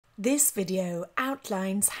This video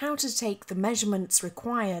outlines how to take the measurements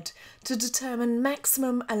required to determine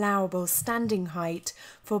maximum allowable standing height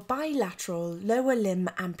for bilateral lower limb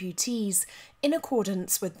amputees in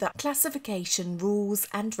accordance with the classification rules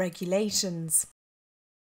and regulations.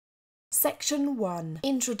 Section 1.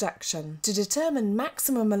 Introduction. To determine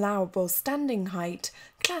maximum allowable standing height,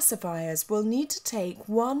 classifiers will need to take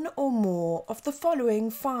one or more of the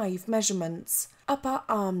following 5 measurements: upper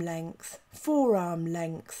arm length, forearm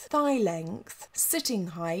length, thigh length, sitting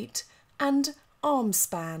height, and arm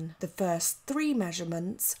span. The first 3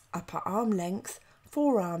 measurements, upper arm length,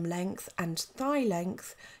 forearm length, and thigh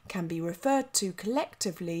length, can be referred to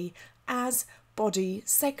collectively as body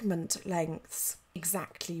segment lengths.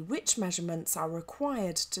 Exactly which measurements are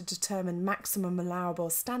required to determine maximum allowable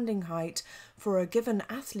standing height for a given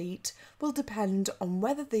athlete will depend on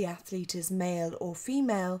whether the athlete is male or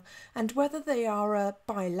female and whether they are a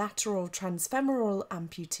bilateral transfemoral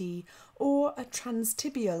amputee or a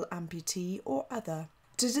transtibial amputee or other.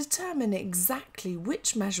 To determine exactly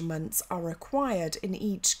which measurements are required in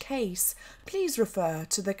each case, please refer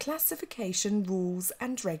to the classification rules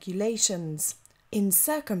and regulations. In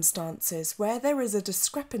circumstances where there is a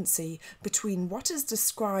discrepancy between what is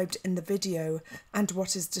described in the video and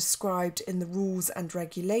what is described in the rules and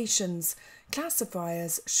regulations,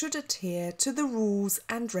 classifiers should adhere to the rules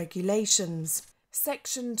and regulations.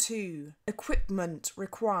 Section 2. Equipment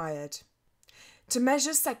required. To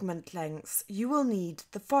measure segment lengths, you will need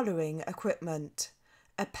the following equipment: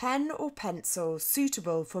 a pen or pencil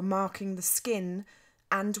suitable for marking the skin,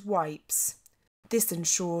 and wipes. This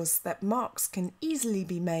ensures that marks can easily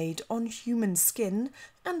be made on human skin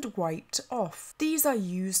and wiped off. These are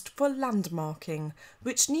used for landmarking,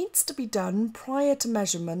 which needs to be done prior to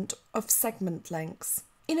measurement of segment lengths.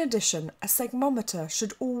 In addition, a segmometer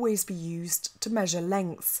should always be used to measure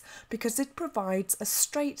lengths because it provides a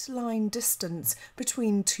straight line distance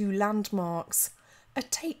between 2 landmarks. A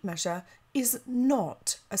tape measure is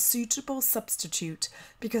not a suitable substitute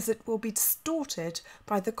because it will be distorted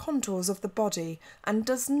by the contours of the body and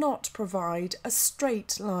does not provide a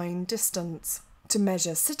straight line distance. To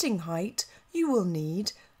measure sitting height, you will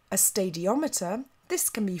need a stadiometer. This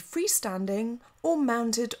can be freestanding or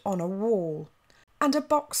mounted on a wall, and a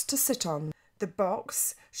box to sit on. The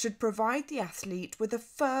box should provide the athlete with a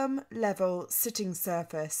firm, level sitting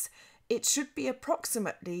surface. It should be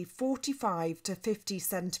approximately 45 to 50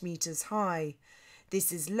 centimetres high.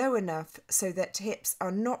 This is low enough so that hips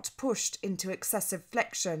are not pushed into excessive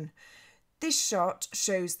flexion. This shot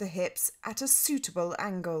shows the hips at a suitable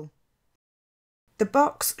angle. The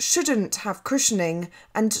box shouldn't have cushioning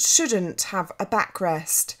and shouldn't have a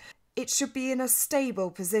backrest. It should be in a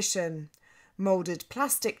stable position. Moulded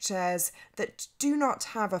plastic chairs that do not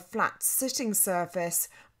have a flat sitting surface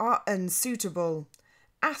are unsuitable.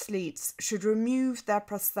 Athletes should remove their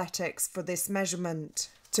prosthetics for this measurement.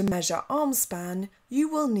 To measure arm span, you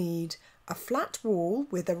will need a flat wall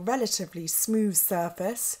with a relatively smooth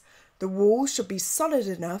surface. The wall should be solid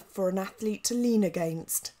enough for an athlete to lean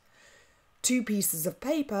against. 2 pieces of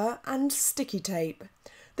paper and sticky tape.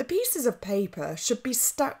 The pieces of paper should be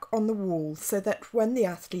stuck on the wall so that when the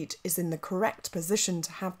athlete is in the correct position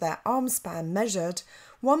to have their arm span measured,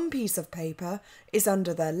 one piece of paper is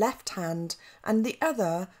under their left hand and the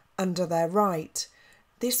other under their right.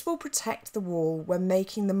 This will protect the wall when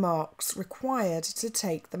making the marks required to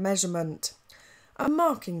take the measurement. A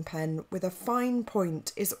marking pen with a fine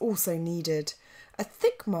point is also needed. A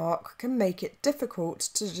thick mark can make it difficult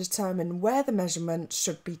to determine where the measurement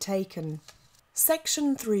should be taken.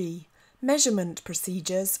 Section 3. Measurement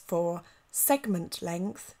procedures for segment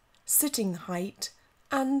length, sitting height,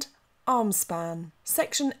 and arm span.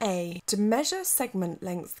 Section A. To measure segment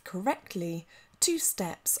length correctly, 2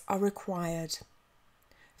 steps are required.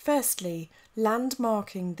 Firstly,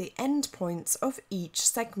 landmarking the endpoints of each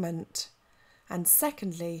segment. And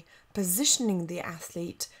secondly, positioning the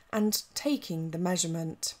athlete and taking the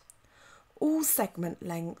measurement. All segment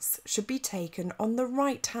lengths should be taken on the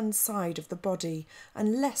right-hand side of the body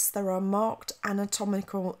unless there are marked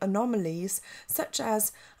anatomical anomalies such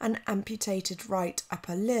as an amputated right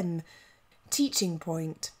upper limb. Teaching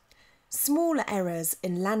point. Small errors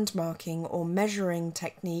in landmarking or measuring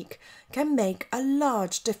technique can make a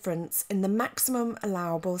large difference in the maximum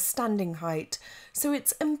allowable standing height, so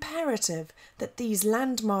it's imperative that these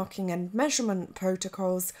landmarking and measurement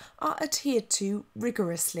protocols are adhered to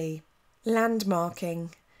rigorously.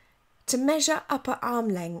 Landmarking. To measure upper arm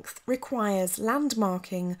length requires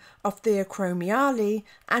landmarking of the acromiale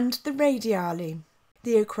and the radiale.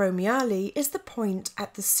 The acromiale is the point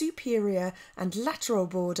at the superior and lateral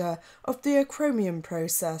border of the acromion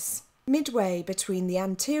process. midway between the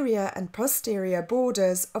anterior and posterior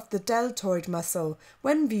borders of the deltoid muscle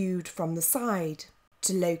when viewed from the side.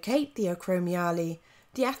 To locate the acromiale,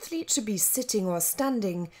 the athlete should be sitting or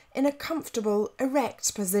standing in a comfortable,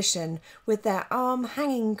 erect position with their arm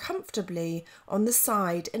hanging comfortably on the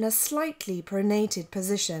side in a slightly pronated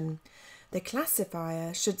position. The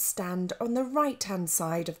classifier should stand on the right-hand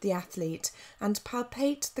side of the athlete and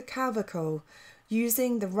palpate the clavicle,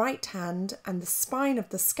 using the right hand and the spine of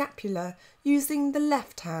the scapula using the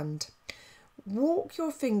left hand. Walk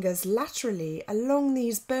your fingers laterally along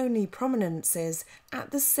these bony prominences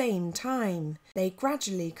at the same time. They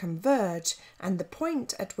gradually converge, and the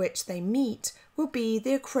point at which they meet will be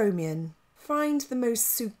the acromion. Find the most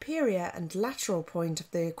superior and lateral point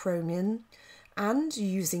of the acromion, and,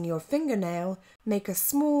 using your fingernail, make a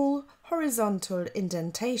small horizontal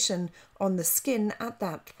indentation on the skin at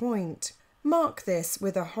that point. Mark this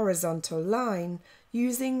with a horizontal line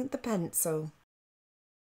using the pencil.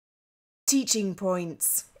 Teaching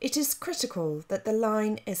points. It is critical that the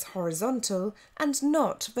line is horizontal and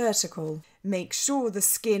not vertical. Make sure the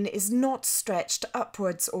skin is not stretched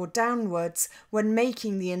upwards or downwards when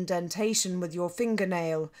making the indentation with your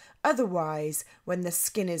fingernail. Otherwise, when the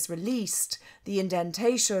skin is released, the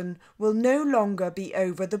indentation will no longer be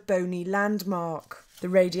over the bony landmark. The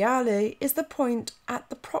radiale is the point at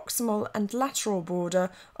the proximal and lateral border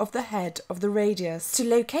of the head of the radius. To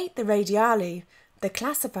locate the radiale, the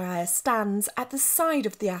classifier stands at the side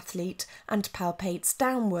of the athlete and palpates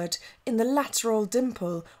downward in the lateral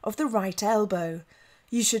dimple of the right elbow.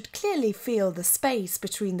 You should clearly feel the space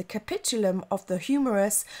between the capitulum of the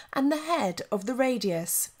humerus and the head of the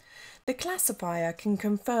radius. The classifier can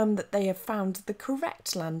confirm that they have found the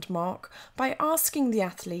correct landmark by asking the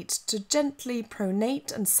athlete to gently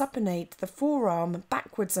pronate and supinate the forearm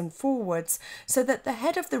backwards and forwards so that the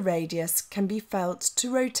head of the radius can be felt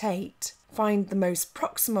to rotate. Find the most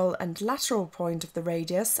proximal and lateral point of the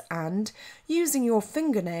radius and, using your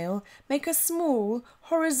fingernail, make a small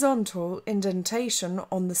horizontal indentation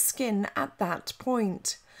on the skin at that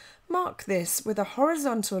point. Mark this with a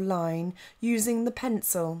horizontal line using the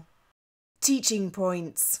pencil. Teaching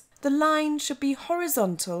points. The line should be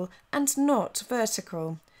horizontal and not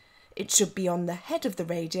vertical. It should be on the head of the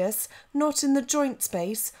radius, not in the joint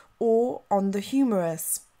space or on the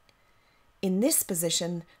humerus. In this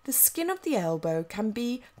position, the skin of the elbow can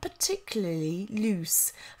be particularly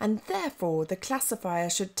loose, and therefore the classifier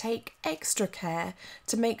should take extra care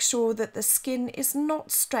to make sure that the skin is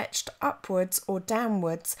not stretched upwards or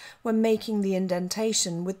downwards when making the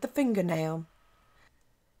indentation with the fingernail.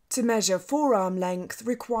 To measure forearm length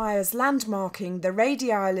requires landmarking the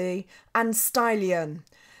radiale and stylion.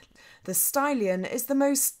 The stylion is the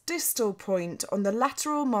most distal point on the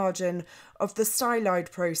lateral margin of the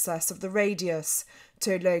styloid process of the radius.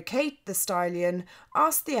 To locate the stylion,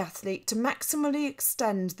 ask the athlete to maximally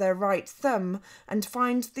extend their right thumb and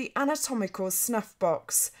find the anatomical snuff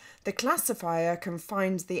box. The classifier can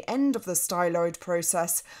find the end of the styloid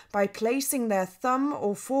process by placing their thumb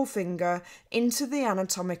or forefinger into the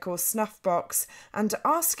anatomical snuff box and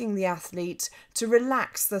asking the athlete to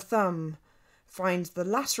relax the thumb. Find the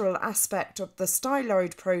lateral aspect of the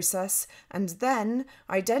styloid process and then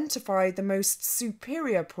identify the most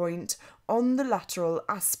superior point on the lateral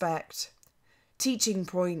aspect. Teaching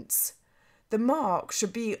points. The mark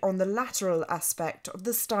should be on the lateral aspect of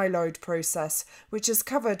the styloid process, which is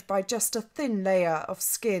covered by just a thin layer of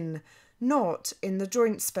skin, not in the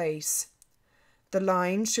joint space. The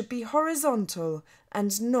line should be horizontal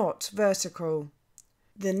and not vertical.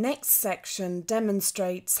 The next section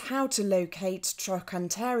demonstrates how to locate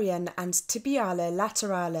trochanterian and tibiale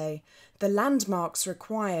laterale, the landmarks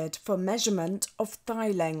required for measurement of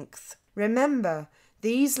thigh length. Remember,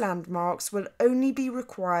 these landmarks will only be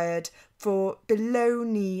required for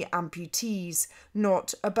below-knee amputees,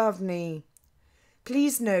 not above knee.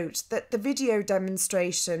 Please note that the video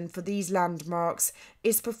demonstration for these landmarks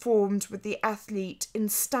is performed with the athlete in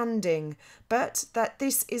standing, but that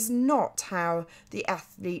this is not how the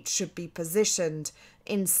athlete should be positioned.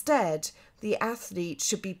 Instead, the athlete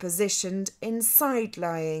should be positioned in side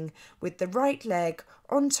lying, with the right leg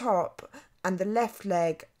on top and the left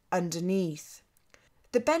leg underneath.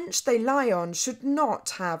 The bench they lie on should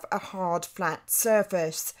not have a hard, flat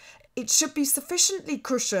surface. It should be sufficiently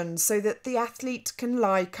cushioned so that the athlete can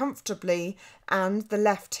lie comfortably and the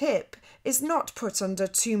left hip is not put under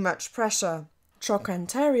too much pressure.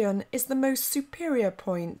 Trochanterion is the most superior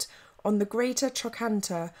point on the greater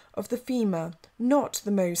trochanter of the femur, not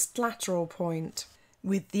the most lateral point.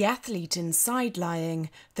 With the athlete in side lying,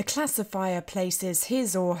 the classifier places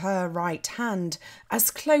his or her right hand as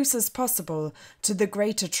close as possible to the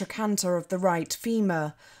greater trochanter of the right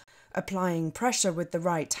femur. Applying pressure with the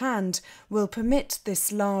right hand will permit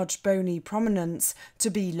this large bony prominence to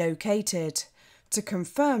be located. To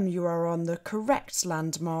confirm you are on the correct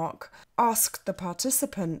landmark, ask the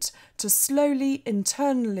participant to slowly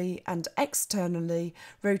internally and externally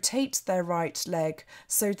rotate their right leg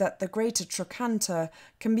so that the greater trochanter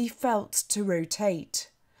can be felt to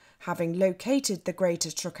rotate. Having located the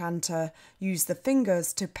greater trochanter, use the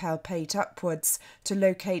fingers to palpate upwards to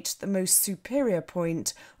locate the most superior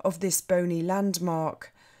point of this bony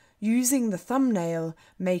landmark. Using the thumbnail,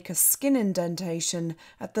 make a skin indentation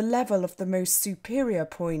at the level of the most superior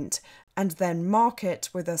point and then mark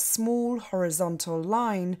it with a small horizontal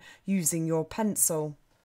line using your pencil.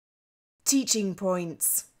 Teaching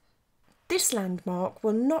points. This landmark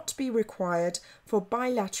will not be required for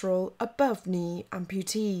bilateral above-knee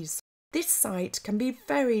amputees. This site can be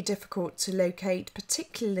very difficult to locate,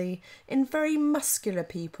 particularly in very muscular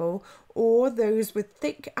people or those with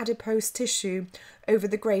thick adipose tissue over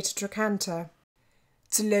the greater trochanter.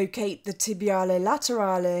 To locate the tibiale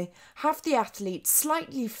laterale, have the athlete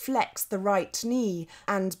slightly flex the right knee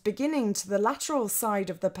and, beginning to the lateral side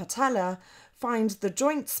of the patella, find the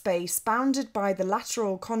joint space bounded by the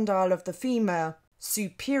lateral condyle of the femur,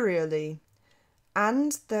 superiorly,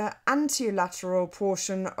 and the anterolateral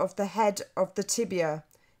portion of the head of the tibia,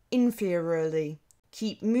 inferiorly.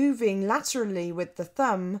 Keep moving laterally with the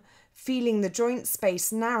thumb, feeling the joint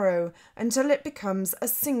space narrow until it becomes a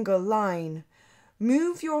single line.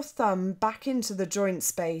 Move your thumb back into the joint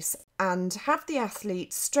space and have the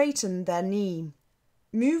athlete straighten their knee.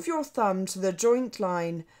 Move your thumb to the joint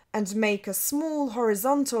line and make a small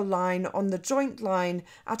horizontal line on the joint line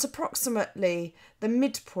at approximately the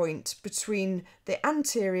midpoint between the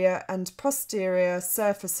anterior and posterior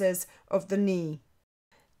surfaces of the knee.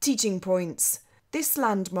 Teaching points. This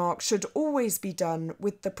landmark should always be done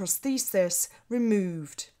with the prosthesis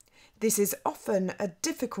removed. This is often a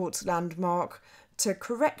difficult landmark to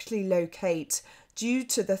correctly locate due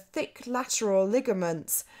to the thick lateral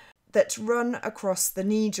ligaments that run across the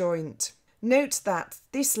knee joint. Note that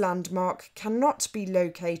this landmark cannot be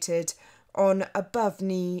located on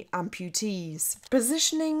above-knee amputees.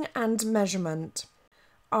 Positioning and measurement.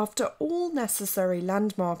 After all necessary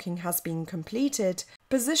landmarking has been completed,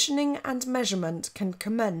 positioning and measurement can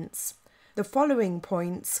commence. The following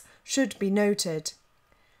points should be noted.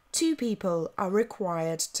 2 people are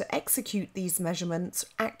required to execute these measurements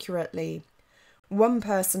accurately. 1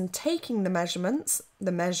 person taking the measurements,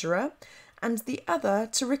 the measurer, and the other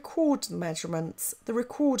to record the measurements, the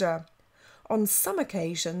recorder. On some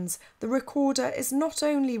occasions, the recorder is not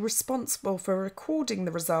only responsible for recording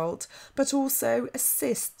the result, but also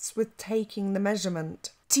assists with taking the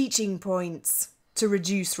measurement. Teaching points. To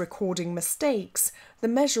reduce recording mistakes, the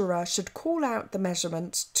measurer should call out the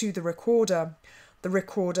measurement to the recorder. The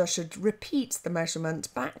recorder should repeat the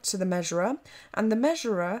measurement back to the measurer, and the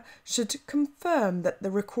measurer should confirm that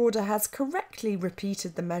the recorder has correctly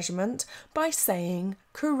repeated the measurement by saying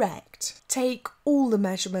correct. Take all the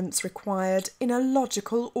measurements required in a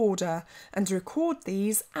logical order and record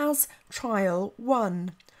these as trial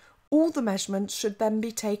 1. All the measurements should then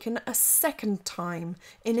be taken a second time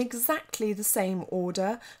in exactly the same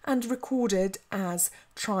order and recorded as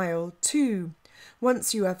trial 2.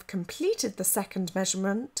 Once you have completed the second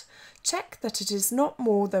measurement, check that it is not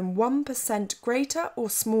more than 1% greater or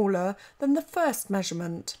smaller than the first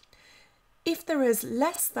measurement. If there is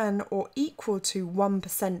less than or equal to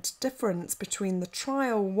 1% difference between the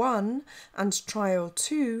trial 1 and trial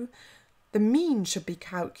 2, the mean should be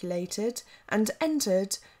calculated and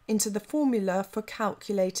entered into the formula for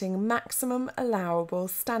calculating maximum allowable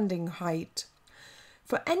standing height.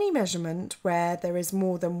 For any measurement where there is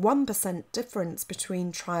more than 1% difference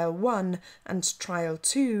between trial 1 and trial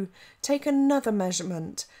 2, take another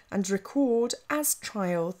measurement and record as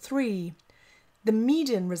trial 3. The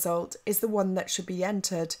median result is the one that should be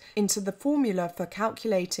entered into the formula for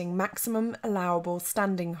calculating maximum allowable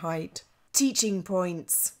standing height. Teaching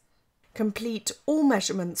points. Complete all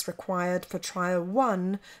measurements required for trial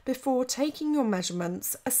 1 before taking your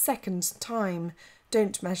measurements a second time.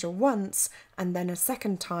 Don't measure once and then a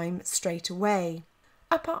second time straight away.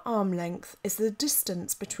 Upper arm length is the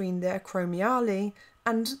distance between the acromiale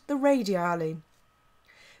and the radiale.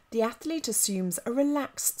 The athlete assumes a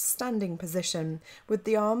relaxed standing position with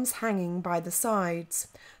the arms hanging by the sides.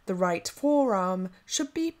 The right forearm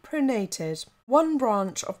should be pronated. One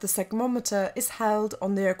branch of the sigmometer is held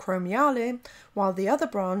on the acromiale while the other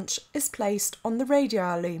branch is placed on the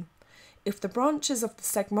radiale. If the branches of the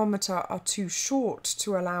segmometer are too short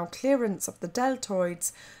to allow clearance of the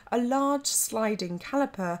deltoids, a large sliding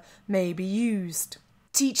caliper may be used.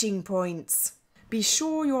 Teaching points. Be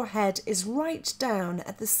sure your head is right down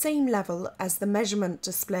at the same level as the measurement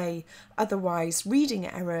display, otherwise reading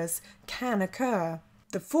errors can occur.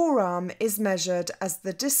 The forearm is measured as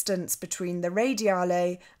the distance between the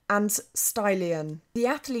radiale and stylion. The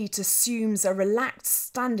athlete assumes a relaxed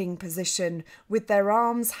standing position with their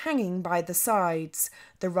arms hanging by the sides.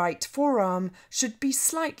 The right forearm should be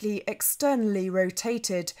slightly externally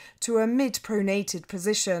rotated to a mid-pronated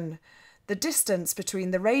position. The distance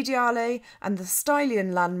between the radiale and the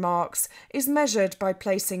stylion landmarks is measured by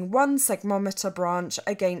placing one segmometer branch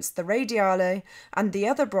against the radiale and the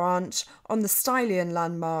other branch on the stylion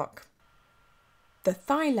landmark. The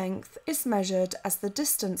thigh length is measured as the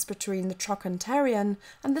distance between the trochanterion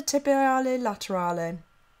and the tibiale laterale.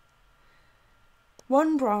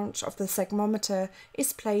 One branch of the segmometer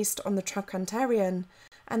is placed on the trochanterion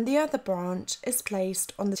and the other branch is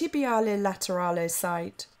placed on the tibiale laterale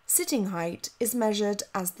side. Sitting height is measured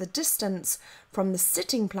as the distance from the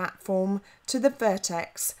sitting platform to the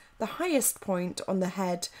vertex, the highest point on the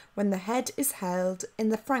head when the head is held in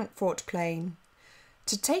the Frankfurt plane.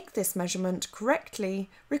 To take this measurement correctly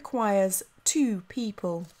requires 2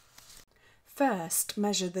 people. First,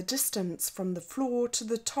 measure the distance from the floor to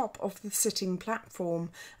the top of the sitting platform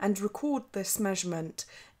and record this measurement.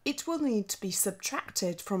 It will need to be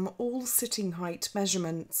subtracted from all sitting height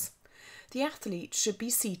measurements. The athlete should be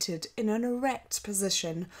seated in an erect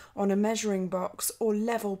position on a measuring box or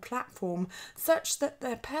level platform such that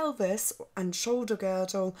their pelvis and shoulder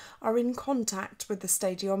girdle are in contact with the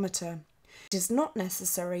stadiometer. It is not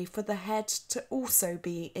necessary for the head to also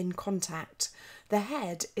be in contact. The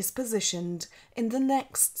head is positioned in the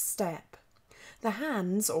next step. The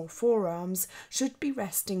hands or forearms should be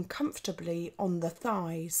resting comfortably on the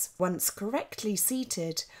thighs. Once correctly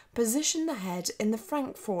seated, position the head in the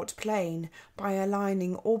Frankfurt plane by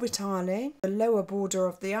aligning orbitale, the lower border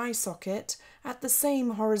of the eye socket, at the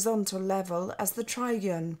same horizontal level as the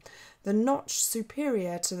trigon, the notch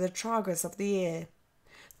superior to the tragus of the ear.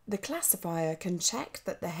 The classifier can check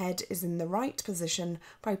that the head is in the right position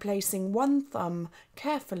by placing one thumb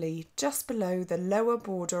carefully just below the lower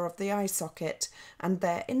border of the eye socket and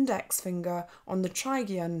their index finger on the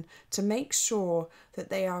trigon to make sure that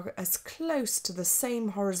they are as close to the same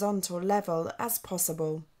horizontal level as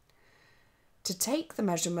possible. To take the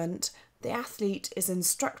measurement, the athlete is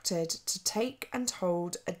instructed to take and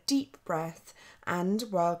hold a deep breath, and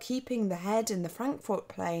while keeping the head in the Frankfurt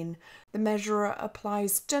plane, the measurer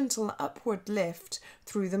applies gentle upward lift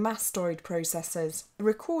through the mastoid processes. The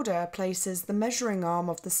recorder places the measuring arm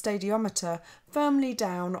of the stadiometer firmly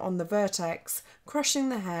down on the vertex, crushing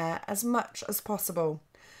the hair as much as possible.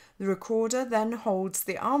 The recorder then holds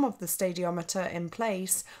the arm of the stadiometer in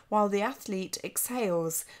place while the athlete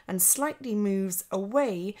exhales and slightly moves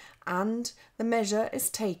away, and the measure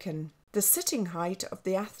is taken. The sitting height of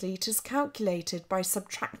the athlete is calculated by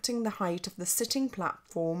subtracting the height of the sitting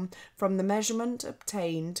platform from the measurement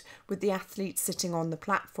obtained with the athlete sitting on the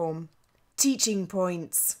platform. Teaching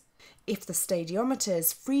points. If the stadiometer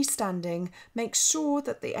is freestanding, make sure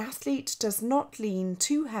that the athlete does not lean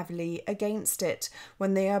too heavily against it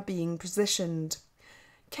when they are being positioned.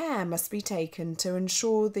 Care must be taken to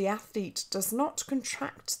ensure the athlete does not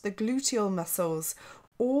contract the gluteal muscles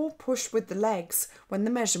or push with the legs when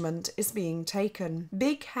the measurement is being taken.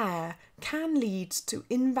 Big hair can lead to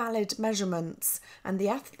invalid measurements, and the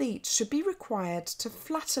athlete should be required to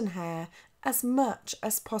flatten hair as much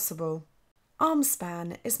as possible. Arm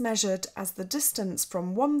span is measured as the distance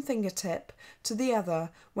from one fingertip to the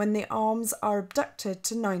other when the arms are abducted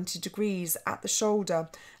to 90 degrees at the shoulder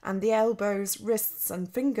and the elbows, wrists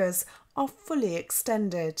and fingers are fully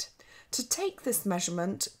extended. To take this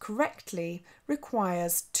measurement correctly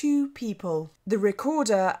requires 2 people. The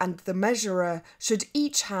recorder and the measurer should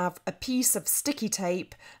each have a piece of sticky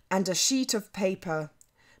tape and a sheet of paper.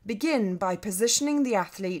 Begin by positioning the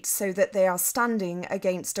athlete so that they are standing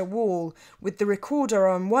against a wall with the recorder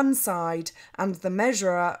on one side and the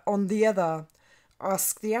measurer on the other.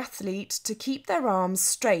 Ask the athlete to keep their arms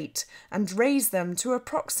straight and raise them to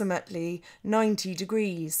approximately 90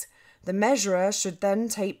 degrees. The measurer should then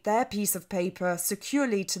tape their piece of paper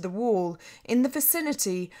securely to the wall in the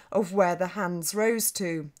vicinity of where the hands rose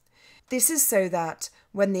to. This is so that,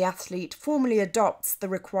 when the athlete formally adopts the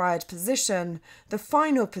required position, the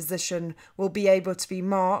final position will be able to be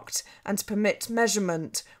marked and permit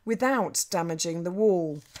measurement without damaging the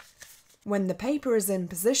wall. When the paper is in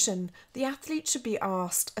position, the athlete should be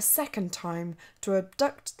asked a second time to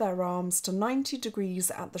abduct their arms to 90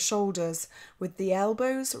 degrees at the shoulders, with the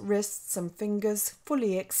elbows, wrists and fingers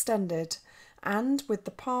fully extended, and with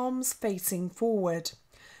the palms facing forward.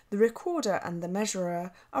 The recorder and the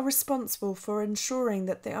measurer are responsible for ensuring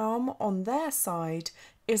that the arm on their side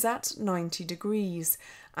is at 90 degrees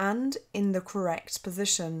and in the correct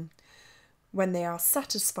position. When they are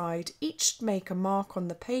satisfied, each should make a mark on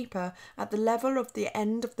the paper at the level of the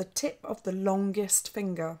end of the tip of the longest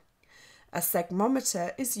finger. A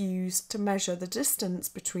segmometer is used to measure the distance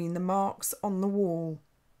between the marks on the wall.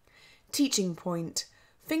 Teaching point: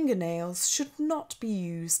 fingernails should not be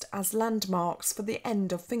used as landmarks for the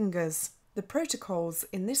end of fingers. The protocols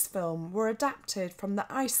in this film were adapted from the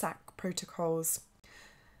ISAC protocols.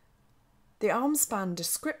 The arm span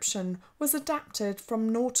description was adapted from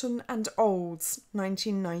Norton and Olds,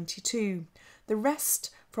 1992. The rest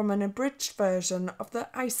from an abridged version of the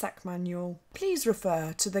ISAC manual. Please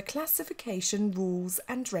refer to the classification rules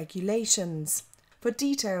and regulations for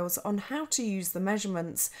details on how to use the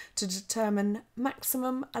measurements to determine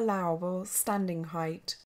maximum allowable standing height.